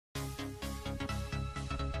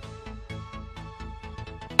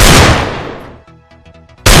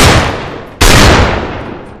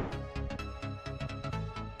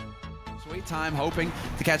Sweet time, hoping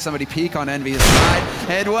to catch somebody peek on Envy's side.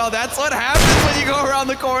 And well, that's what happens when you go around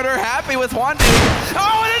the corner. Happy with one dig.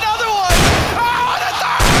 Oh, and another one! Oh, and a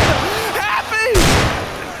third! Happy!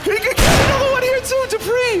 He could get another one here too,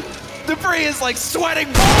 Dupree! Dupree is like sweating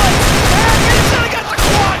bullets! Happy's gonna get the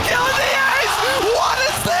quad kill in the ace! What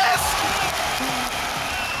is this?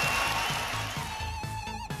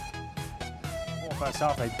 First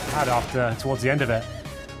half they had towards the end of it.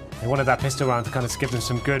 They wanted that pistol round to kind of give them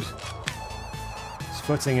some good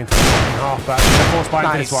footing into the second half, but they're forced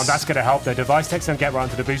by this one. That's going to help. Their device takes them get right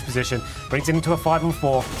into the boost position, brings it into a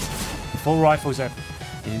 5-on-4. The full rifles there.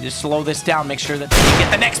 You need to slow this down, make sure that they can get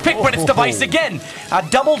the next pick, but it's Device again. A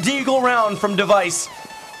double Deagle round from Device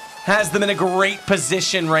has them in a great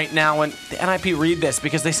position right now, and the NIP read this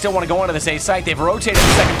because they still want to go onto this A site. They've rotated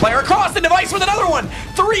the second player across the Device with another one.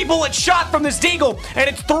 3-bullet shot from this Deagle, and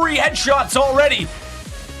it's 3 headshots already.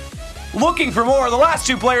 Looking for more. The last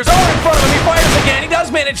 2 players are in front of him. He fires again. He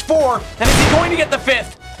does manage 4, and is he going to get the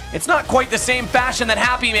 5th? It's not quite the same fashion that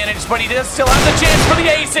Happy managed, but he does still have the chance for the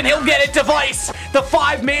ace, and he'll get it. Device, the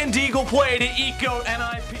 5-man Deagle play to eco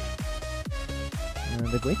NIP.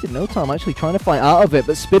 They've wasted no time actually trying to fight out of it,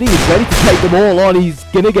 but Spitty is ready to take them all on. He's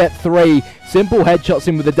going to get 3 simple headshots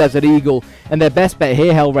in with the Desert Eagle, and their best bet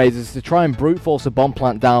here, Hellraisers, is to try and brute force a bomb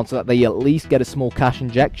plant down so that they at least get a small cash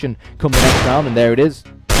injection come the next round, and there it is.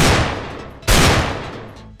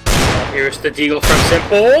 Here's the Deagle from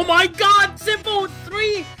s1mple. Oh my god, s1mple with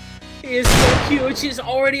 3! He is so huge, he's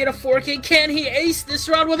already at a 4K. Can he ace this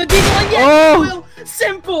round with a Deagle? And yes, he will!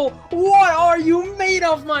 s1mple, what are you made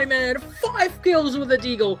of, my man? 5 kills with a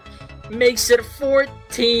Deagle. Makes it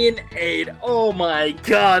 14-8. Oh my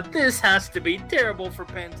god, this has to be terrible for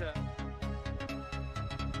Penta.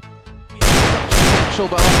 Potential,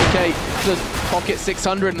 but RPK does pocket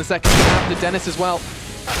 600 and the second's going to happen to Dennis as well.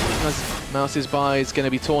 As Mouse's buy is going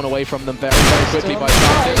to be torn away from them very, very quickly by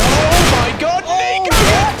Francis. Oh my god, N1ko!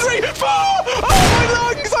 3, 4! Oh my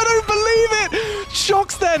lungs, I don't believe it!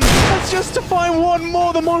 Shocks then, that's just to find one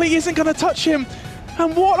more. The molly isn't going to touch him.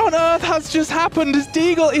 And what on earth has just happened as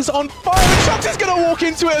Deagle is on fire? And Shocks is going to walk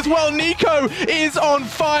into it as well. N1ko is on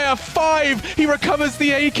fire. 5, he recovers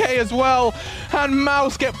the AK as well. And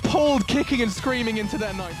Mouse get pulled, kicking and screaming into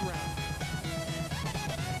their 9th round.